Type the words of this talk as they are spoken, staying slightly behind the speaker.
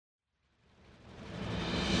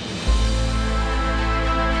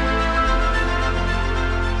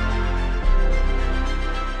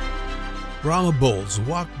Brahma bulls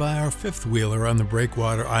walked by our fifth-wheeler on the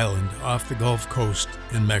Breakwater Island off the Gulf Coast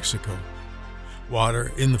in Mexico.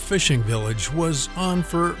 Water in the fishing village was on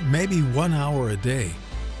for maybe 1 hour a day.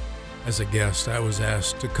 As a guest, I was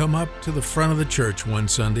asked to come up to the front of the church one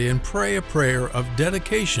Sunday and pray a prayer of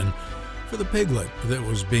dedication for the piglet that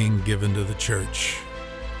was being given to the church.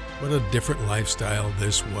 What a different lifestyle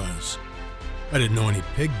this was. I didn't know any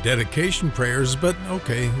pig dedication prayers, but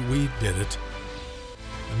okay, we did it.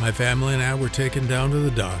 And my family and I were taken down to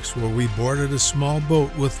the docks where we boarded a small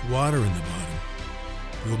boat with water in the bottom.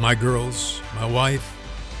 Two of my girls, my wife,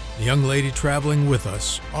 the young lady traveling with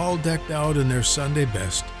us, all decked out in their Sunday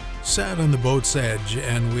best, sat on the boat's edge,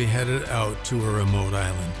 and we headed out to a remote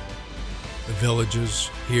island. The villagers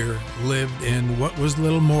here lived in what was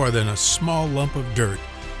little more than a small lump of dirt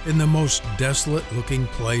in the most desolate-looking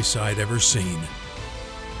place I'd ever seen.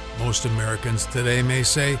 Most Americans today may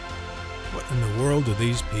say, what in the world do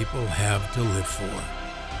these people have to live for?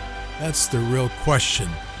 That's the real question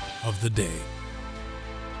of the day.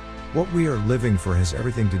 What we are living for has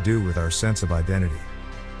everything to do with our sense of identity.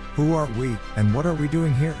 Who are we, and what are we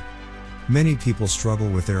doing here? Many people struggle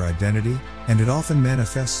with their identity, and it often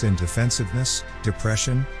manifests in defensiveness,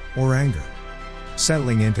 depression, or anger.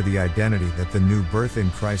 Settling into the identity that the new birth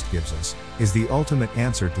in Christ gives us is the ultimate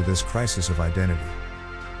answer to this crisis of identity.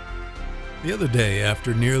 The other day,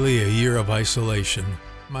 after nearly a year of isolation,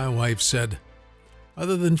 my wife said,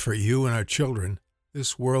 "Other than for you and our children,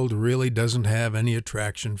 this world really doesn't have any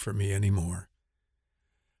attraction for me anymore."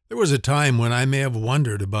 There was a time when I may have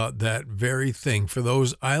wondered about that very thing for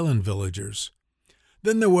those island villagers.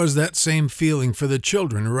 Then there was that same feeling for the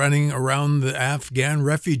children running around the Afghan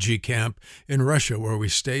refugee camp in Russia where we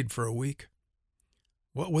stayed for a week.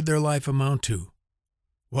 What would their life amount to?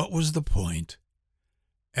 What was the point?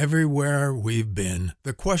 Everywhere we've been,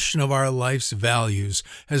 the question of our life's values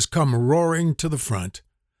has come roaring to the front.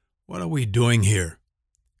 What are we doing here?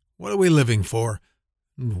 What are we living for?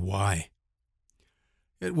 And why?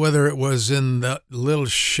 Whether it was in that little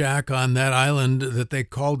shack on that island that they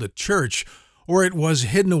called a church, or it was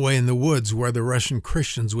hidden away in the woods where the Russian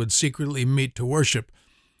Christians would secretly meet to worship,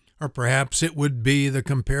 or perhaps it would be the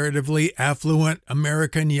comparatively affluent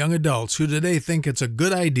American young adults who today think it's a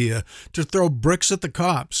good idea to throw bricks at the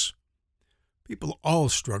cops. People all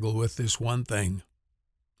struggle with this one thing: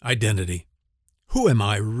 identity. Who am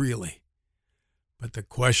I really? But the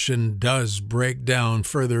question does break down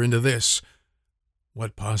further into this: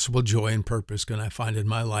 what possible joy and purpose can I find in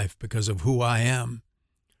my life because of who I am?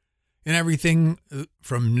 In everything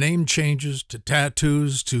from name changes to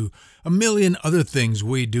tattoos to a million other things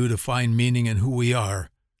we do to find meaning in who we are,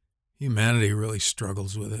 humanity really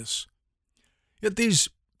struggles with this. Yet these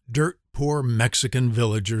dirt-poor Mexican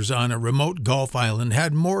villagers on a remote Gulf island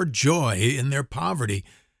had more joy in their poverty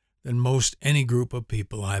than most any group of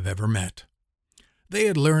people I've ever met. They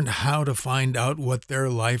had learned how to find out what their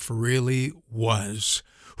life really was,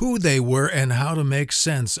 who they were, and how to make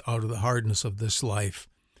sense out of the hardness of this life,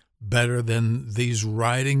 better than these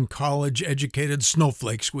riding college-educated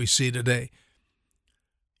snowflakes we see today.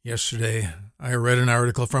 Yesterday, I read an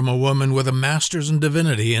article from a woman with a master's in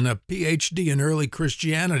divinity and a PhD in early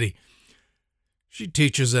Christianity. She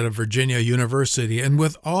teaches at a Virginia university, and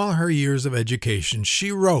with all her years of education,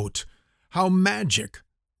 she wrote how magic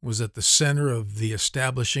was at the center of the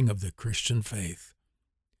establishing of the Christian faith.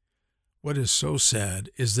 What is so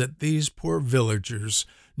sad is that these poor villagers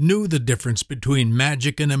knew the difference between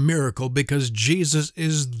magic and a miracle because Jesus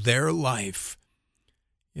is their life.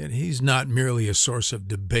 Yet he's not merely a source of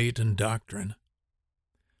debate and doctrine.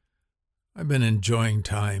 I've been enjoying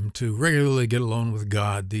time to regularly get alone with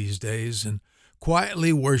God these days and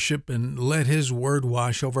quietly worship and let his word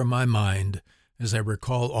wash over my mind as I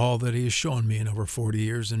recall all that he has shown me in over 40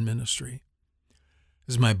 years in ministry.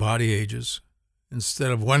 As my body ages,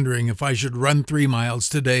 instead of wondering if I should run 3 miles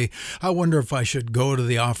today, I wonder if I should go to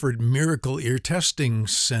the offered Miracle Ear Testing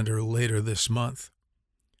Center later this month.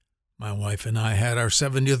 My wife and I had our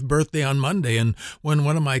 70th birthday on Monday, and when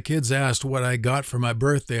one of my kids asked what I got for my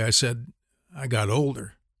birthday, I said, I got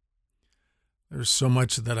older. There's so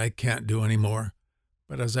much that I can't do anymore,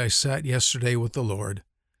 but as I sat yesterday with the Lord,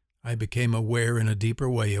 I became aware in a deeper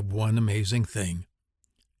way of one amazing thing.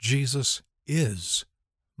 Jesus is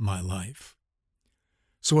my life.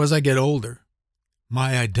 So as I get older,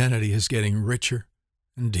 my identity is getting richer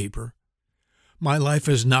and deeper. My life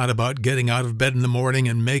is not about getting out of bed in the morning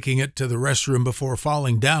and making it to the restroom before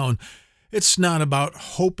falling down. It's not about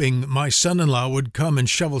hoping my son-in-law would come and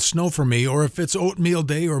shovel snow for me, or if it's oatmeal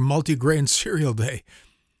day or multigrain cereal day.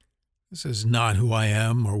 This is not who I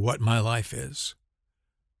am or what my life is.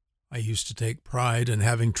 I used to take pride in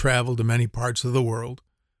having traveled to many parts of the world,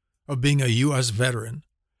 of being a U.S. veteran,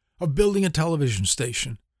 of building a television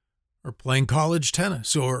station, or playing college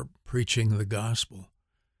tennis, or preaching the gospel.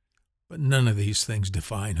 But none of these things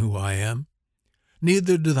define who I am.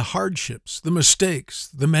 Neither do the hardships, the mistakes,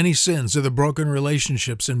 the many sins, or the broken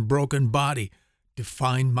relationships and broken body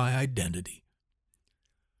define my identity.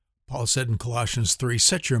 Paul said in Colossians 3,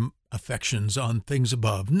 "Set your affections on things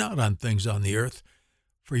above, not on things on the earth,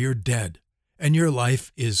 for you're dead, and your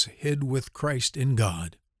life is hid with Christ in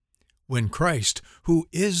God. When Christ, who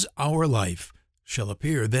is our life, shall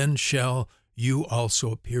appear, then shall you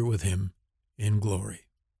also appear with him in glory."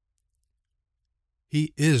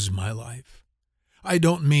 He is my life. I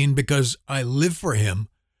don't mean because I live for him,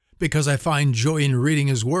 because I find joy in reading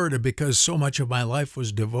his word, or because so much of my life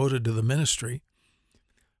was devoted to the ministry.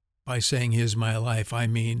 By saying he is my life, I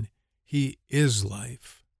mean he is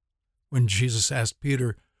life. When Jesus asked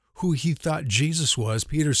Peter who he thought Jesus was,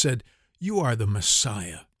 Peter said, "You are the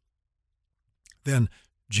Messiah." Then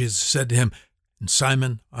Jesus said to him,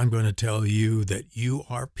 "Simon, I'm going to tell you that you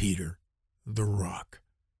are Peter, the rock."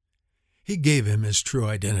 He gave him his true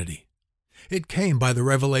identity. It came by the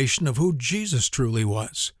revelation of who Jesus truly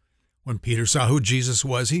was. When Peter saw who Jesus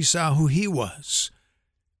was, he saw who he was.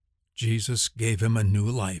 Jesus gave him a new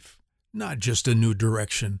life, not just a new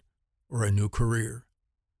direction or a new career.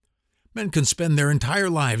 Men can spend their entire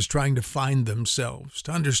lives trying to find themselves,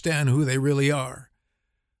 to understand who they really are.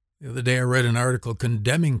 The other day I read an article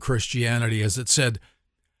condemning Christianity as it said,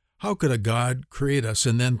 "How could a God create us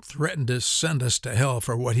and then threaten to send us to hell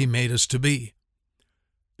for what he made us to be?"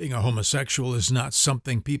 Being a homosexual is not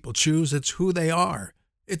something people choose, it's who they are.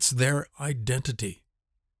 It's their identity.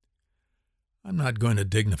 I'm not going to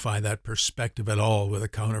dignify that perspective at all with a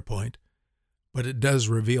counterpoint, but it does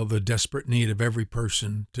reveal the desperate need of every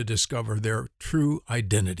person to discover their true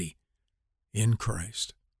identity in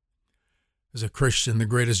Christ. As a Christian, the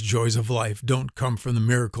greatest joys of life don't come from the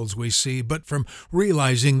miracles we see, but from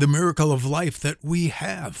realizing the miracle of life that we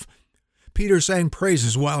have. Peter sang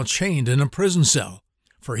praises while chained in a prison cell.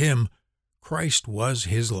 For him, Christ was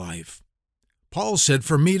his life. Paul said,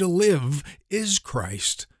 "For me to live is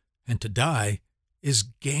Christ, and to die is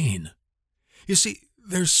gain." You see,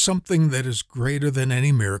 there's something that is greater than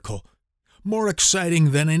any miracle, more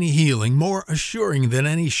exciting than any healing, more assuring than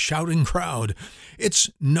any shouting crowd.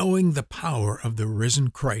 It's knowing the power of the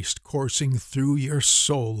risen Christ coursing through your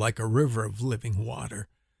soul like a river of living water.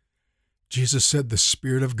 Jesus said the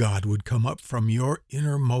Spirit of God would come up from your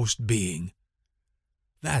innermost being.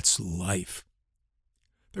 That's life.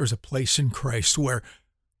 There's a place in Christ where,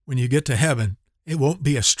 when you get to heaven, it won't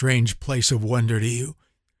be a strange place of wonder to you,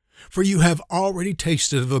 for you have already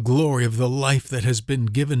tasted of the glory of the life that has been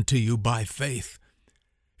given to you by faith.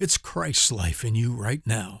 It's Christ's life in you right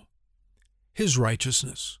now. His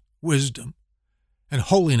righteousness, wisdom, and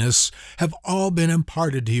holiness have all been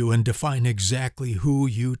imparted to you and define exactly who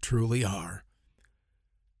you truly are.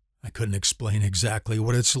 I couldn't explain exactly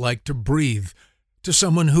what it's like to breathe to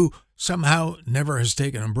someone who somehow never has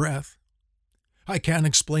taken a breath. I can't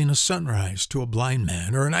explain a sunrise to a blind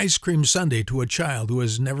man or an ice cream sundae to a child who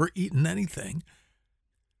has never eaten anything.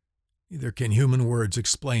 Neither can human words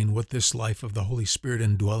explain what this life of the Holy Spirit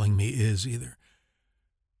indwelling me is either.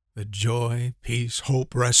 The joy, peace,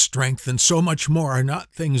 hope, rest, strength, and so much more are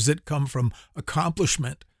not things that come from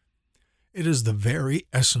accomplishment. It is the very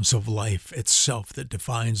essence of life itself that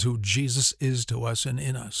defines who Jesus is to us and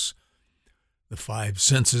in us. The five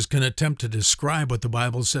senses can attempt to describe what the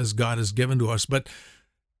Bible says God has given to us, but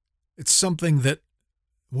it's something that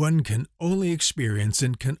one can only experience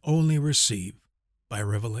and can only receive by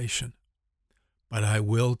revelation. But I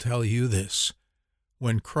will tell you this,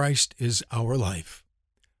 when Christ is our life,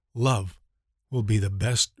 love will be the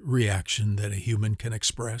best reaction that a human can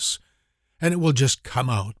express, and it will just come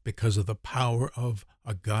out because of the power of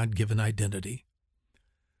a God-given identity.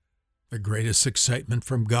 The greatest excitement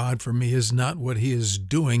from God for me is not what he is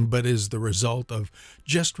doing, but is the result of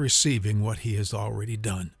just receiving what he has already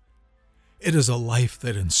done. It is a life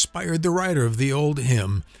that inspired the writer of the old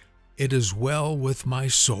hymn, "It is well with my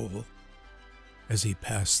soul," as he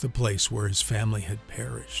passed the place where his family had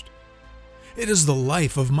perished. It is the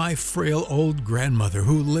life of my frail old grandmother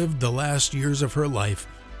who lived the last years of her life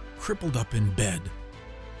crippled up in bed.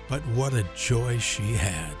 But what a joy she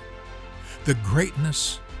had. The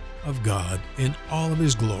greatness of God in all of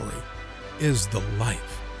his glory is the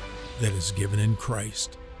life that is given in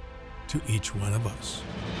Christ to each one of us.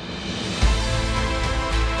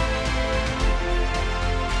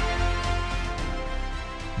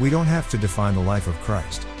 We don't have to define the life of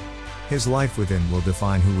Christ. His life within will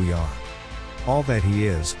define who we are. all that he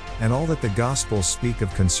is, and all that the Gospels speak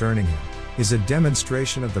of concerning him, is a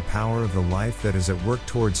demonstration of the power of the life that is at work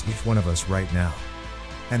towards each one of us right now.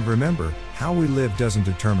 And remember, how we live doesn't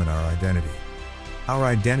determine our identity. Our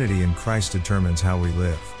identity in Christ determines how we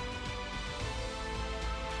live.